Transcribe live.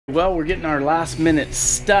Well, we're getting our last minute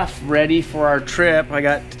stuff ready for our trip. I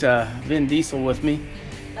got Vin Diesel with me,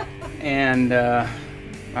 and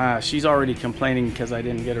she's already complaining because I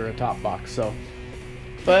didn't get her a top box. So,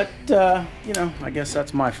 but you know, I guess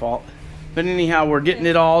that's my fault. But anyhow, we're getting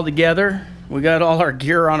it all together. We got all our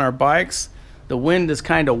gear on our bikes. The wind is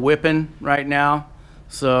kind of whipping right now,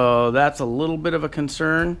 so that's a little bit of a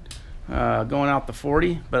concern going out the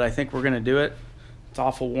 40. But I think we're gonna do it. It's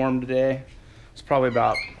awful warm today. It's probably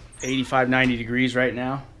about 85, 90 degrees right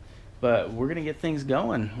now, but we're gonna get things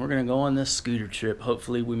going. We're gonna go on this scooter trip.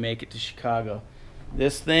 Hopefully we make it to Chicago.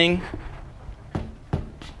 This thing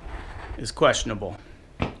is questionable,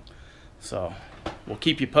 so we'll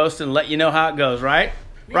keep you posted and let you know how it goes, right?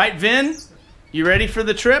 Yeah. Right, Vin? You ready for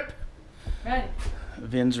the trip? Ready.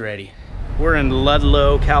 Vin's ready. We're in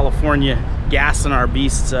Ludlow, California, gassing our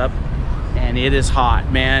beasts up, and it is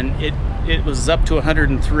hot, man. It was up to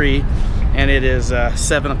 103. And it is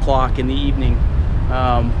 7 o'clock in the evening.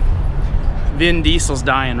 Vin Diesel's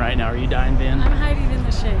dying right now. Are you dying, Vin? I'm hiding in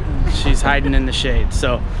the shade. She's hiding in the shade.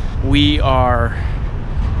 So we are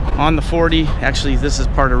on the 40. Actually, this is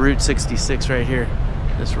part of Route 66 right here,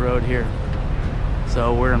 this road here.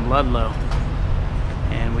 So we're in Ludlow,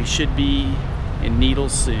 and we should be in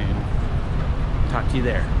Needles soon. Talk to you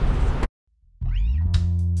there.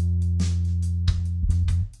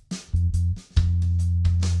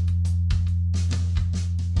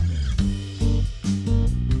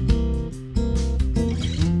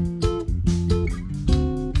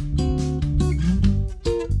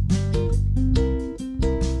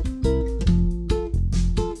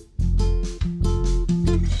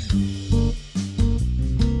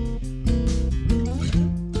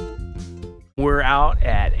 We're out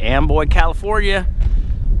at Amboy, California.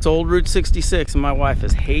 It's old Route 66, and my wife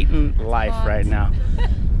is hating life right now.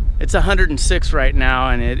 It's 106 right now,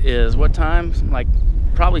 and it is, what time? Like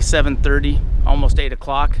probably 7:30, almost 8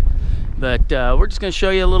 o'clock. But we're just gonna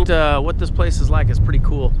show you a little what this place is like. It's pretty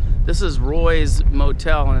cool. This is Roy's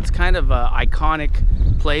Motel, and it's kind of an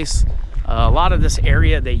iconic place. A lot of this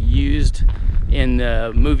area they used in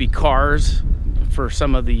the movie Cars for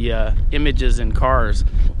some of the images in Cars.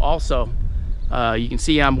 Also, you can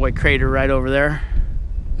see Amboy Crater right over there.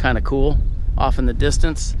 Kind of cool, off in the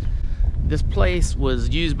distance. This place was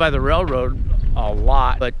used by the railroad a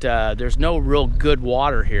lot, but there's no real good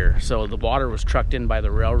water here. So the water was trucked in by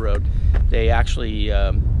the railroad. They actually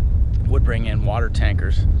would bring in water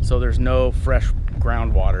tankers. So there's no fresh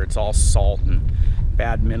groundwater. It's all salt and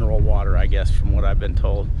bad mineral water, I guess, from what I've been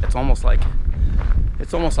told. It's almost like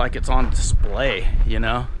it's on display, you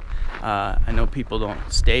know. I know people don't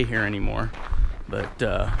stay here anymore, but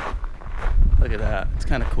look at that. It's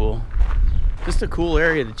kind of cool. Just a cool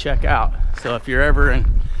area to check out. So if you're ever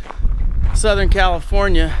in Southern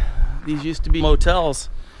California, these used to be motels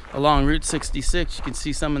along Route 66. You can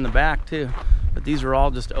see some in the back too, but these are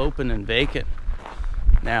all just open and vacant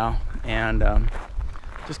now, and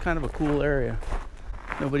just kind of a cool area.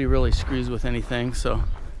 Nobody really screws with anything, so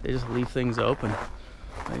they just leave things open.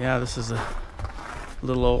 But yeah, this is a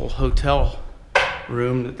little old hotel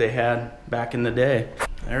room that they had back in the day.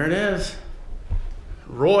 There it is.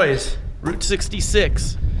 Roy's, Route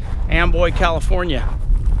 66, Amboy, California.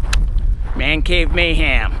 Mancave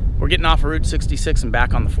Mayhem. We're getting off of Route 66 and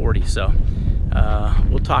back on the 40, so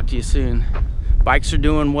we'll talk to you soon. Bikes are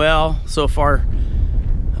doing well so far.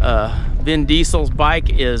 Vin Diesel's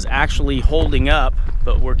bike is actually holding up,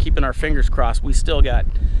 but we're keeping our fingers crossed. We still got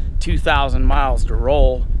 2,000 miles to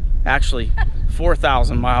roll. Actually,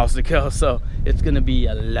 4,000 miles to go, so it's gonna be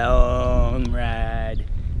a long ride.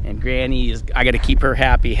 And Granny is, I gotta keep her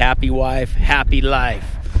happy. Happy wife, happy life.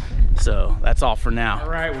 So that's all for now. All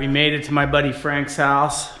right, we made it to my buddy Frank's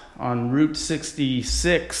house on Route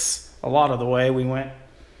 66. A lot of the way we went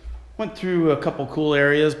through a couple cool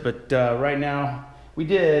areas, but right now we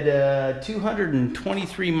did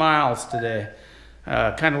 223 miles today.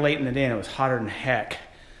 Kind of late in the day, and it was hotter than heck.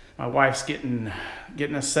 My wife's getting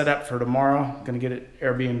us set up for tomorrow. Gonna get an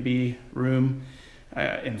Airbnb room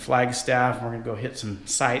in Flagstaff. We're gonna go hit some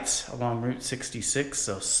sites along Route 66,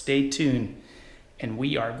 so stay tuned. And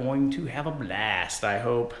we are going to have a blast, I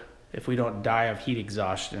hope, if we don't die of heat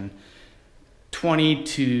exhaustion. 20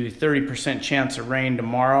 to 30% chance of rain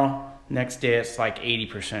tomorrow. Next day it's like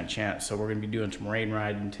 80% chance, so we're gonna be doing some rain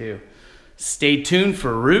riding too. Stay tuned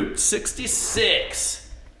for Route 66.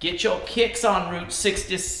 Get your kicks on Route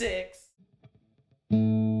 66.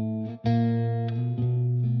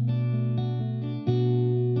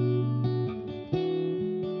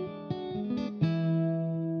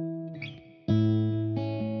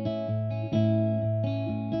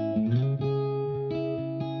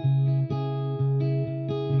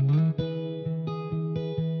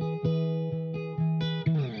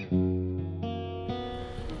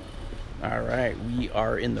 right, we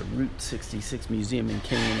are in the Route 66 Museum in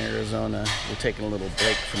Kingman, Arizona. We're taking a little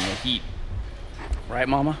break from the heat. Right,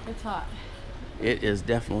 Mama? It's hot. It is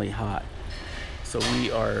definitely hot. So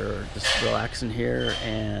we are just relaxing here,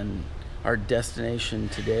 and our destination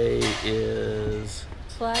today is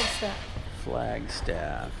Flagstaff.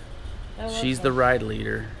 Flagstaff. I She's love the that. ride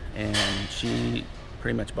leader, and she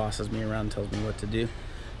pretty much bosses me around and tells me what to do.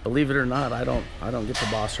 Believe it or not, I don't get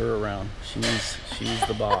to boss her around. She's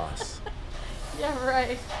the boss. Yeah,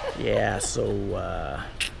 right. Yeah, so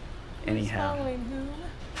Who's anyhow, following whom?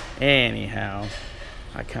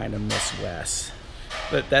 I kind of miss Wes.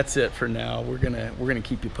 But that's it for now. We're gonna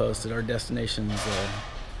keep you posted. Our destination's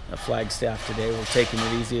Flagstaff today. We're taking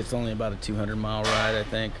it easy. It's only about a 200-mile ride, I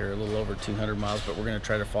think, or a little over 200 miles, but we're gonna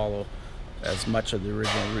try to follow as much of the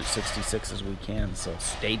original Route 66 as we can. So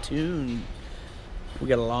stay tuned. We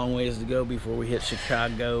got a long ways to go before we hit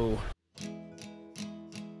Chicago.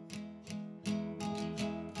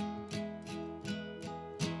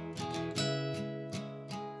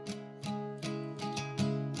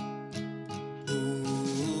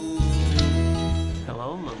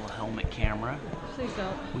 Hello, little helmet camera. Please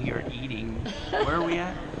don't. We are eating. Where are we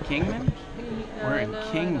at? Kingman? We're in No,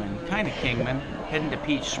 Kingman, kind of Kingman, heading to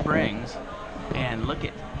Peach Springs. And look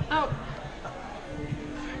at Oh,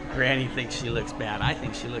 Granny thinks she looks bad. I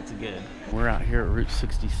think she looks good. We're out here at Route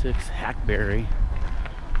 66, Hackberry.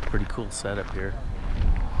 Pretty cool setup here.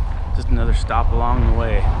 Just another stop along the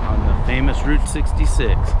way on the famous Route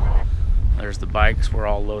 66. There's the bikes. We're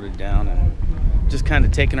all loaded down and just kind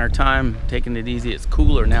of taking our time, taking it easy. It's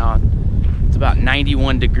cooler now. It's about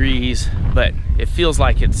 91 degrees, but it feels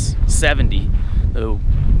like it's 70. So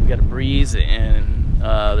we got a breeze and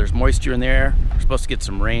there's moisture in the air. We're supposed to get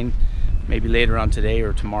some rain maybe later on today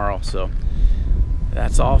or tomorrow. So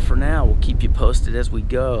that's all for now. We'll keep you posted as we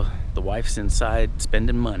go. The wife's inside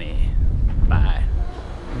spending money. Bye.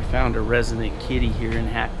 We found a resident kitty here in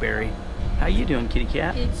Hackberry. How you doing, kitty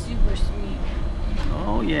cat? it's super sweet.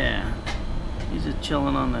 Oh yeah. He's just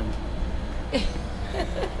chilling on the...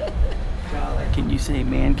 Can you say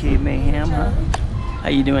Mancave Mayhem, huh? How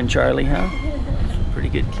you doing, Charlie, huh? Pretty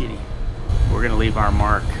good kitty. We're gonna leave our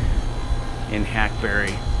mark in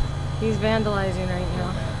Hackberry. He's vandalizing right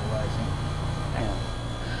now.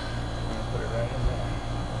 Put it right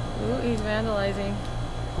in there. Ooh, he's vandalizing.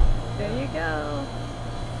 There you go.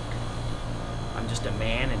 I'm just a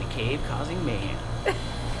man in a cave causing mayhem.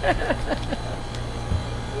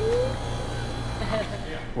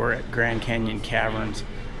 We're at Grand Canyon Caverns.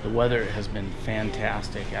 The weather has been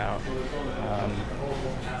fantastic out.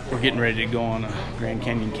 We're getting ready to go on a Grand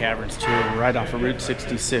Canyon Caverns tour right off of Route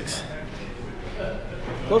 66.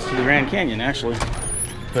 Close to the Grand Canyon, actually.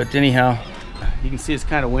 But anyhow, you can see it's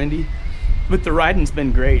kind of windy, but the riding's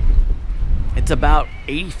been great. It's about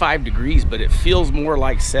 85 degrees, but it feels more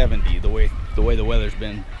like 70 the way the weather's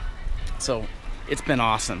been. So it's been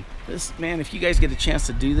awesome. This, man, if you guys get a chance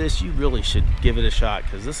to do this, you really should give it a shot,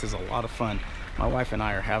 because this is a lot of fun. My wife and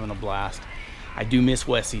I are having a blast. I do miss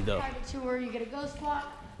Wessie though. Private tour, you get a ghost walk.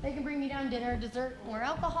 They can bring you down dinner, dessert, or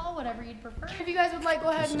alcohol, whatever you'd prefer. If you guys would like, go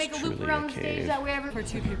ahead This and is make a loop truly around a the stage. cave. That way, For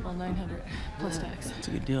 2 people, 900 plus tax. It's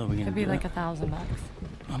a good deal. We're gonna It'd be do like it. $1,000.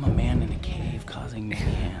 I'm a man in a cave causing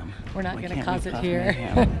mayhem. We're not Why gonna can't cause we it cause here.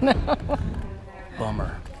 mayhem? No.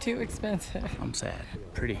 Bummer. Too expensive. I'm sad.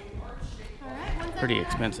 Pretty All right, one pretty second.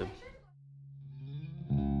 expensive.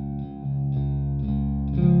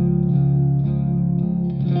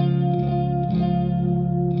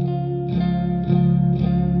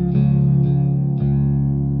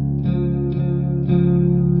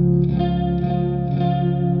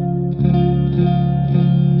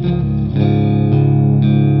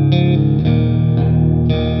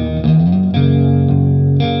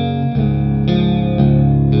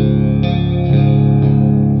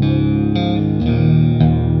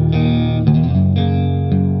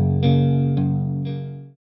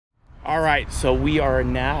 All right, so we are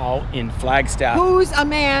now in Flagstaff. Who's a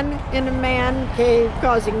man in a man cave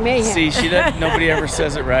causing mayhem? See, nobody ever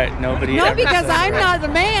says it right. Nobody no, ever because says it I'm right. not the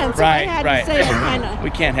man, so Right, I had right. to say it kind of. We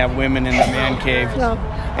can't have women in the man cave. So,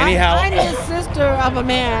 Anyhow, I'm the sister of a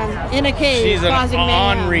man in a cave she's an causing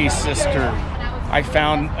mayhem. ornery sister. I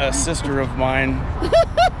found a sister of mine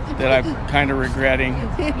that I'm kind of regretting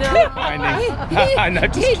finding. I'm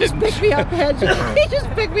not He just just kidding. picked me up hitchhiking. He just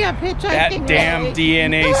picked me up hitchhiking. That damn away.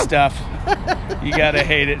 DNA stuff. You gotta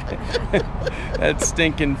hate it. That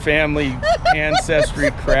stinking family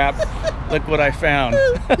ancestry crap. Look what I found.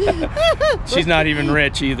 She's not even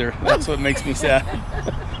rich either. That's what makes me sad.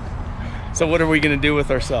 So what are we gonna do with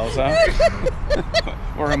ourselves, huh?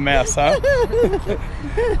 We're a mess, huh?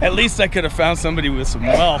 At least I could have found somebody with some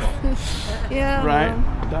wealth. Yeah.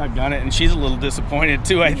 Right? Doggone it. And she's a little disappointed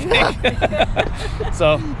too, I think.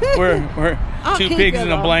 So we're I'll two keep pigs you,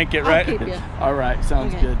 in a though. blanket, I'll right? keep you. All right,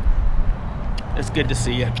 sounds Okay. good. It's good to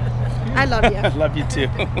see you. I love you. I love you too.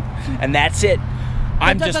 And that's it.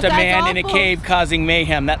 I'm just a that's man in a awful. cave causing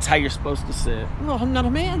mayhem. That's how you're supposed to sit. No, I'm not a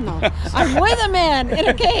man, though. I'm with a man in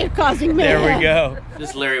a cave causing mayhem. There we go. This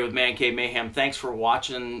is Larry with Mancave Mayhem. Thanks for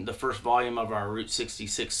watching the first volume of our Route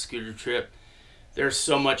 66 scooter trip. There's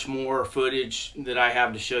so much more footage that I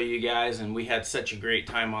have to show you guys, and we had such a great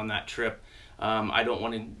time on that trip. I don't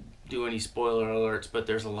want to do any spoiler alerts, but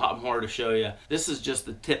there's a lot more to show you. This is just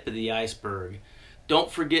the tip of the iceberg. Don't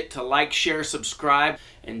forget to like, share, subscribe,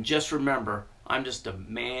 and just remember, I'm just a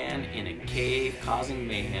man in a cave causing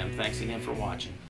mayhem. Thanks again for watching.